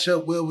can match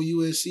up well with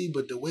USC,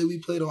 but the way we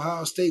played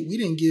Ohio State, we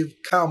didn't give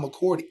Kyle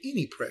McCord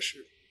any pressure.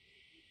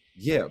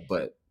 Yeah,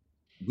 but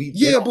we.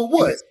 Yeah, but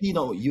what? You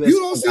don't You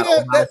don't see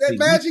that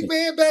magic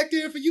man back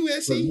there for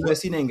So USC?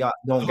 USC don't got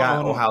Hold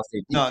on. Ohio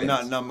State No,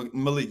 defense.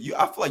 Malik.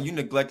 I feel like you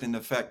neglecting the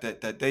fact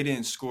that they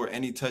didn't score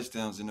any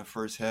touchdowns in the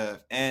first half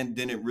and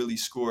didn't really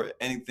score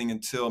anything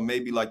until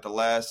maybe like the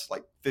last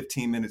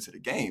 15 minutes of the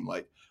game.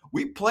 Like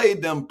we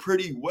played them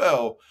pretty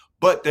well,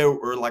 but there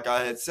were, like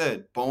I had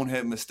said,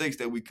 bonehead mistakes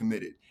that we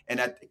committed.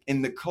 And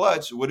in the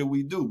clutch, what did?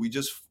 We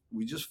just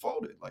we just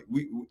folded. Like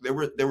there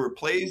were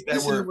plays that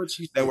Listen to were what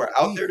you that said. were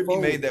out We there to be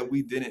made folded that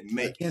we didn't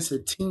make. against a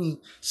team.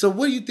 So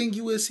what do you think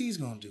USC is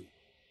gonna do?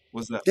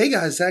 What's that? They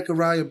got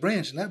Zachariah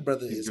Branch, and that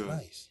brother He's is good.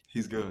 nice.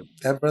 He's good.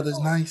 That brother's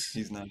nice.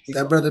 He's nice.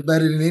 That brother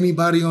better than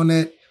anybody on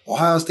that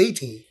Ohio State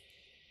team.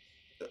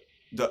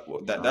 That's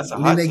a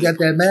And hot then they take. got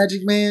that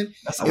Magic Man.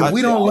 That's a If hot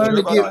we take. don't You learn sure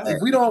to about get, that?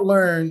 if we don't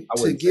learn I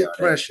to wouldn't say get all that.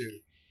 pressure,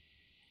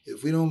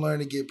 if we don't learn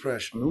to get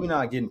pressure, I mean, we're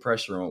not getting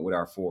pressure on with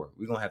our 4.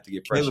 We're gonna have to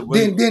get pressure.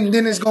 Caleb,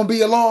 then it's gonna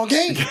be a long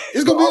game.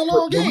 It's gonna be a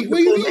long But we game. can What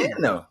do you play mean?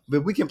 man though.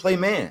 But we can play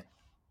man.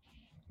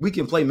 We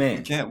can play man.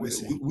 we can't.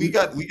 Listen, We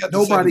got the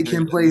Nobody secondary.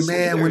 can play The man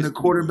when secondary's the pretty good.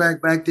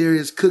 quarterback back there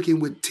is cooking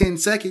with 10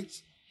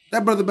 seconds.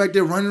 That brother back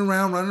there running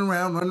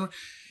around.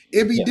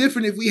 It'd be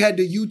different if we had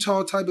the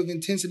Utah type of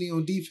intensity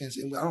on defense,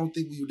 and I don't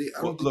think we did.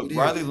 I don't think Look, we did.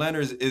 Riley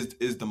Leonard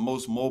is the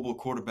most mobile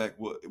quarterback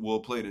we'll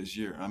play this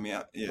year. I mean,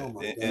 Oh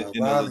my in God,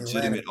 a Riley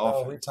legitimate Leonard, bro,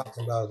 offense. we're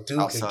talking about Duke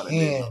Outside of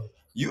Navy.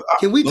 again.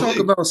 Can we talk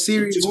about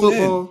serious tune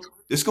football? in.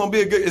 It's gonna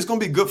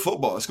be good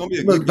football. It's gonna be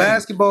a Look, good game.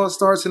 basketball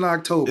starts in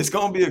October. It's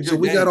gonna be a good So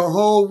we game. got a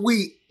whole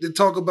week to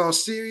talk about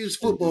serious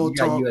football We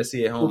got talk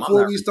USC at home.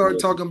 before we start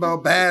talking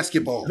about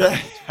basketball.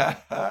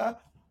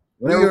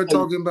 We are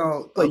talking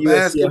about a USC at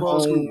basketball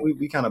home. school.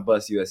 We kind of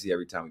bust USC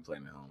every time we play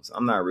them at home. So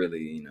I'm not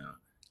really,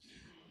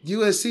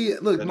 USC.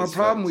 Look, That my is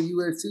problem facts.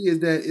 with USC is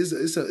that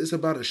it's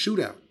about a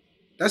shootout.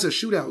 That's a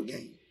shootout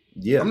game.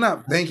 Yeah. I'm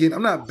not banking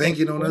on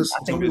us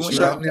I think we win.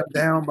 shutting them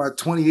down by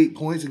 28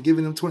 points and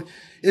giving them 20.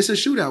 It's a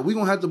shootout. We're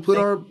gonna have to put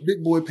our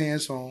big boy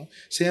pants on.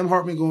 Sam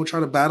Hartman gonna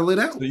try to battle it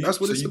out. That's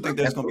what it's you about. think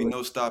there's gonna be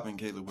no stopping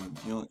Caleb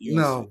Williams?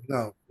 No.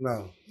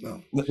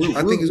 We-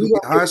 I think it's gonna be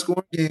a high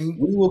scoring game.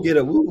 We will get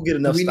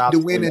enough We need stops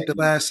to win in at the that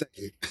last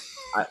second.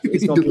 game.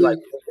 It's gonna be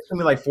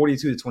like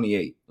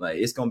 42-28. Like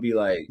it's gonna be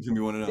like It's gonna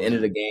be one of the end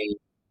of the game.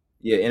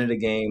 Yeah, end of the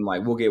game.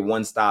 Like we'll get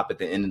one stop at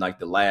the end, like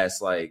the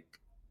last, like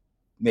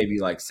maybe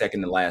like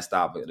second to last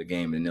stop of the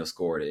game, and they'll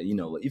score it.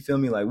 You feel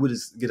me? Like we'll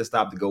just get a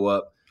stop to go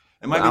up.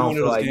 It might But be I don't one of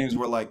feel those like- games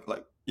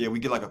where we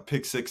get like a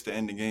pick six to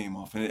end the game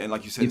off, and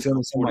like you said, You it's feel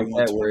me? Something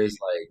like that, where it's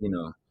like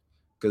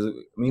because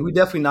I mean we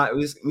definitely not.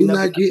 We're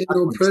not getting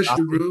no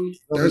pressure, bro.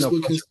 That's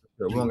what can.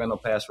 We don't got no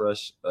pass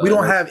rush. We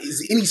don't have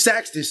any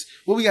sacks.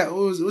 What we got?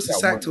 What's the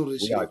sack total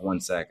this We year? got like 1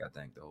 sack, I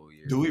think, the whole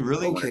year. Do we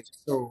really? Okay,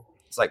 so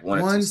It's like one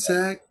or one two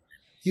sacks. sack.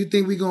 You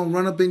think we gonna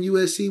run up in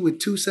USC with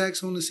 2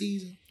 sacks on the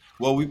season?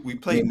 Well, we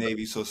played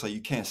Navy, so it's like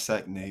you can't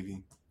sack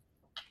Navy.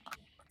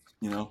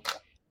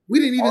 We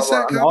didn't even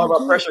sack. All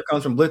of our pressure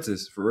comes from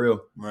blitzes, for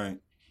real. Right.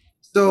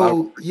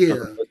 So yeah,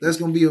 that's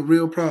gonna be a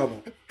real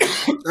problem.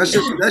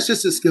 That's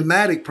just a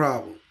schematic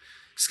problem.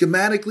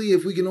 Schematically,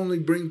 if we can only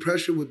bring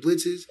pressure with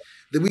blitzes,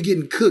 then we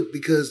getting cooked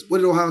because what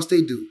did Ohio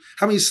State do?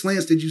 How many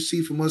slants did you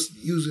see from us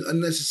using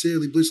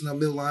unnecessarily blitzing our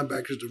middle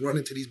linebackers to run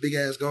into these big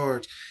ass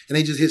guards and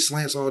they just hit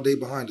slants all day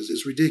behind us?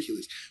 It's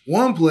ridiculous.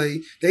 One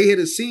play, they hit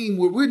a seam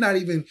where we're not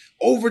even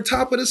over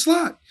top of the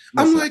slot.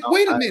 I'm like,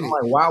 wait a minute. I'm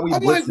like, why are we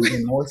blitzing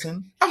Ben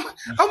Morrison?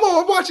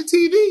 I'm watching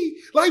TV.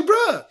 Like,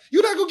 bruh,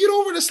 you're not gonna get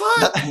over the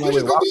slot. You're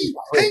just gonna be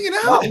hanging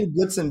out. Why are we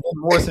blitzing Ben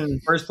Morrison in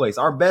the first place?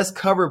 Our best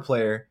cover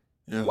player.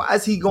 Yeah. Why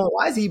is he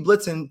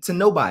blitzing to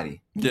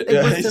nobody?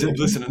 Yeah, he's just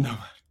blitzing to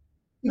nobody.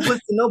 He blitzed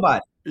to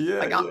nobody. Yeah,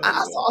 Like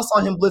I saw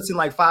him blitzing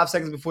like 5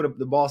 seconds before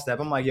the ball snap.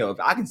 I'm like, yo, if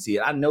I can see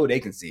it, I know they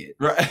can see it.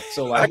 Right.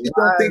 So I like, just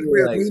don't think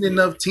we're a mean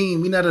enough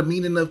team. We're not a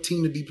mean enough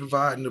team to be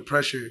providing the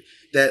pressure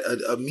that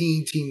a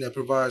mean team that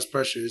provides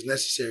pressure is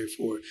necessary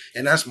for.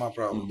 And that's my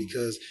problem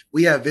because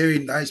we have very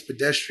nice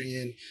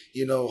pedestrian,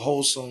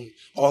 wholesome,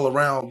 all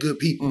around good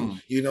people,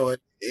 and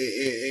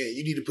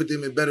you need to put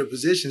them in better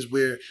positions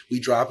where we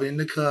drop it in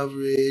the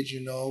coverage,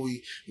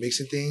 we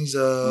mixing things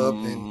up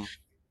and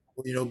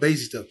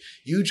basic stuff.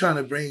 You trying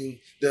to bring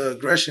the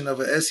aggression of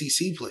an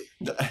SEC player.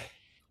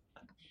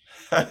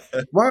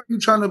 Why are you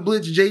trying to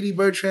blitz J.D.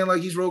 Bertrand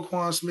like he's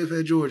Roquan Smith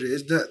at Georgia?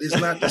 It's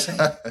not the same.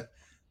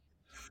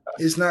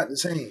 It's not the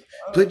same.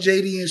 Put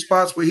JD in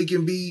spots where he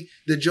can be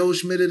the Joe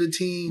Schmidt of the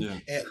team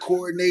and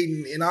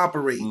coordinate and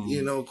operate.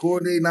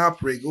 Coordinate and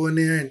operate. Go in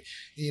there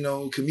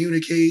and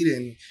communicate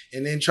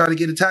and then try to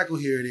get a tackle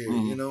here or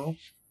there.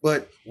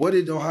 But what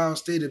did Ohio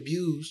State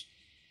abuse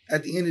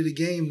at the end of the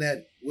game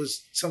that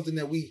was something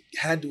that we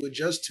had to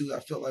adjust to? I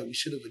felt like we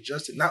should have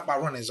adjusted, not by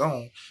running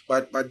zone,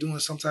 but by doing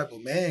some type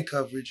of man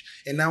coverage,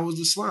 and that was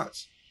the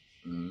slots.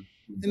 And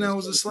that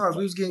was the slots.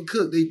 We was getting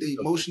cooked. They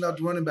motioned out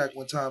the running back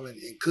one time and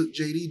cooked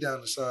JD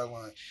down the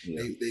sideline.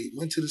 Yeah. They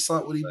went to the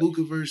slot with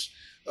Ibuka versus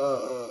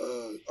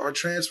our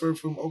transfer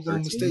from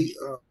Oklahoma 13. State.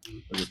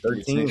 Was it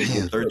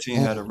 13? 13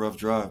 had a rough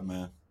drive,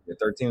 man. Yeah,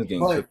 13 was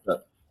getting cooked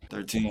up.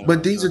 13.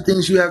 But these are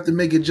things you have to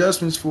make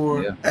adjustments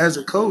for as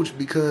a coach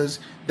because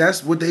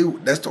that's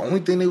the only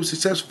thing they were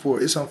successful for.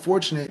 It's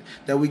unfortunate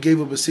that we gave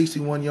up a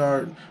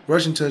 61-yard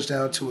rushing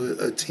touchdown to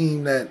a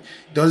team that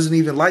doesn't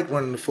even like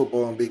running the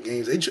football in big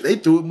games. They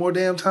threw it more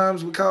damn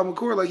times with Kyle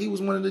McCord like he was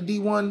one of the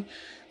D1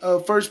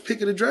 first pick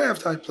of the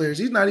draft type players.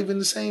 He's not even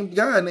the same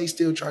guy, and they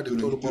still tried to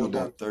throw the ball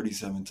down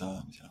 37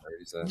 times.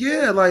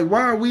 Yeah, like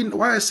why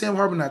is Sam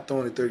Hartman not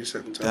throwing it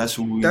 37 times? That's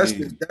what we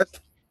need.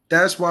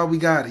 That's why we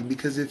got him,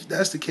 because if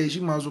that's the case,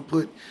 you might as well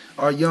put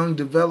our young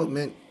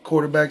development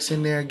quarterbacks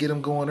in there and get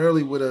them going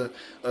early with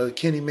a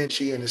Kenny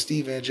Minchie and a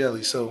Steve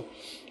Angeli. So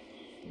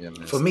Yeah,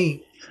 man. for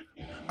me,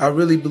 I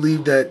really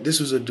believe that this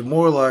was a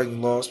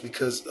demoralizing loss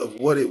because of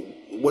what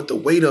the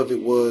weight of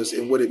it was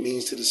and what it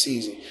means to the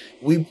season.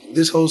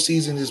 This whole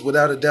season is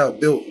without a doubt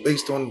built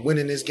based on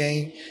winning this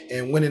game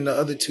and winning the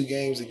other two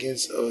games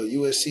against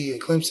USC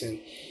and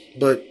Clemson.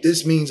 But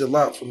this means a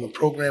lot from a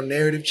program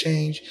narrative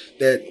change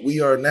that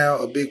we are now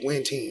a big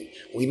win team.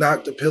 We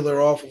knocked the pillar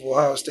off of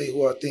Ohio State,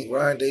 who I think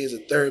Ryan Day is a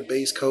third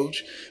base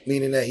coach,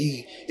 meaning that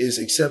he is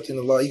accepting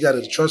the law. He got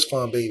a trust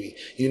fund baby.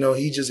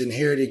 He just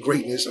inherited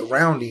greatness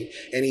around him,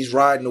 and he's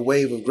riding the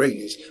wave of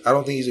greatness. I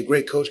don't think he's a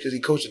great coach because he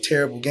coached a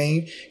terrible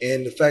game,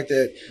 and the fact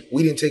that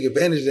we didn't take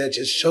advantage of that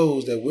just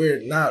shows that we're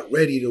not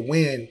ready to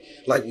win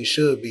like we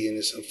should be. And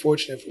it's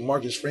unfortunate for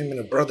Marcus Freeman,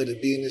 a brother, to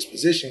be in this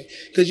position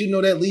because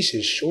that leash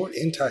is short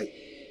and tight.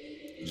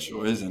 It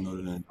sure is in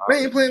Notre Dame.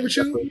 They ain't playing with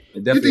you.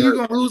 You think you're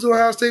going to lose to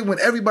Ohio State when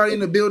everybody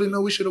in the building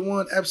know we should have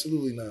won?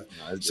 Absolutely not.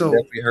 No, it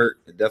definitely hurt.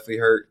 It definitely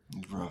hurt.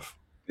 It's rough.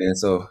 And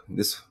so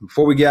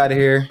before we get out of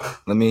here,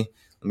 let me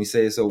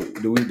say, so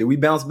do we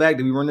bounce back?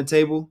 Do we run the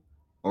table,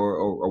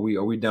 or are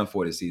we done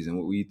for this season?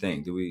 What do you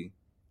think? Do we?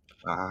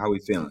 How are we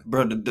feeling,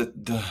 bro?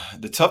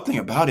 The tough thing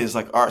about it is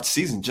like our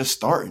season just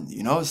starting.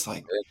 It's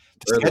like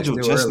the schedule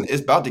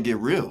it's about to get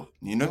real.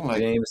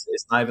 Like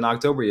it's not even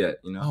October yet.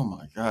 Oh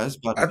my God, it's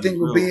about to I think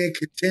we'll be in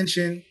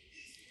contention,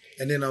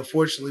 and then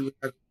unfortunately we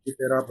not get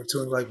that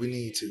opportunity like we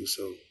need to.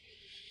 So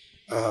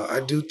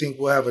I do think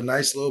we'll have a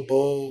nice little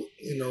bowl,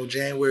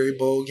 January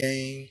bowl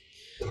game,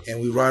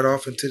 and we ride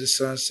off into the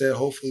sunset.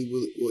 Hopefully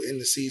we'll end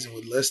the season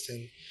with less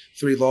than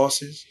 3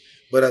 losses.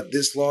 But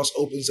this loss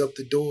opens up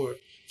the door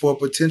for a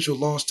potential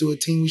loss to a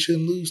team we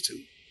shouldn't lose to.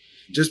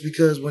 Just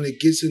because when it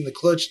gets in the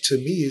clutch, to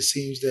me, it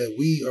seems that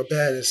we are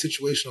bad at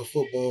situational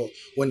football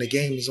when the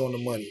game is on the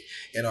money.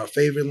 And our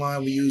favorite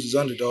line we use as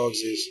underdogs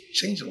is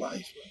change your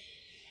life,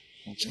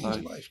 bro. Change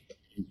your life,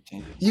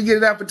 bro. You get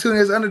an opportunity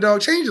as an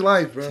underdog, change your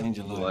life, bro. Change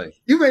your life.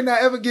 You may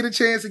not ever get a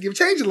chance to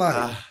change your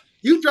life.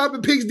 You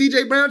dropping picks,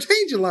 DJ Brown,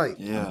 change your life.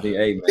 Yeah.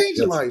 Hey, man, change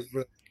your life,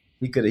 bro.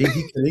 He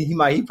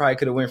probably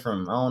could have went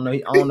from I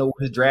don't know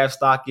what his draft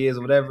stock is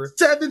or whatever.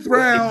 7th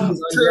round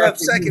to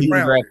 2nd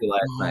round. Drafted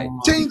last night.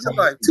 Change your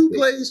life. 2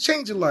 plays,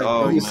 change your life.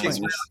 Oh, bro. man, he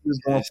was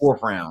going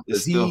 4th round.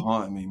 It's still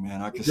haunting me,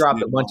 man. I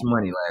dropped a bunch of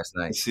money last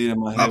night. I see it in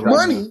my head.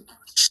 Money?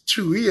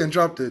 True. He ain't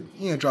dropped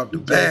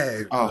the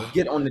bag. Oh.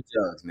 Get on the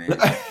jugs, man.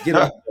 Get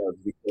on the jugs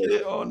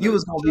because you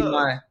was gonna be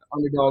my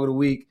underdog of the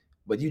week.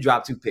 But you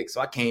dropped 2 picks, so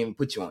I can't even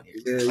put you on here.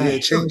 Yeah,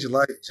 change your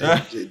life,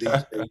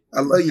 DJ. I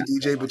love you,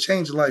 DJ, but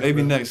change your life.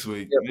 Maybe next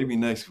week. Yeah. Maybe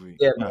next week.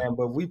 Yeah, man.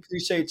 But we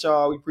appreciate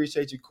y'all. We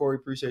appreciate you, Corey.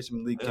 Appreciate you,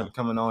 Malik,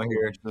 coming on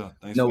here. Sure.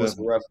 I know it's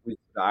a rough week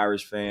for the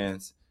Irish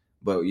fans,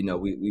 but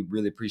we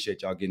really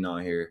appreciate y'all getting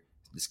on here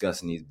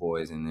discussing these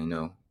boys, and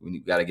we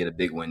got to get a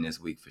big win this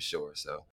week for sure. So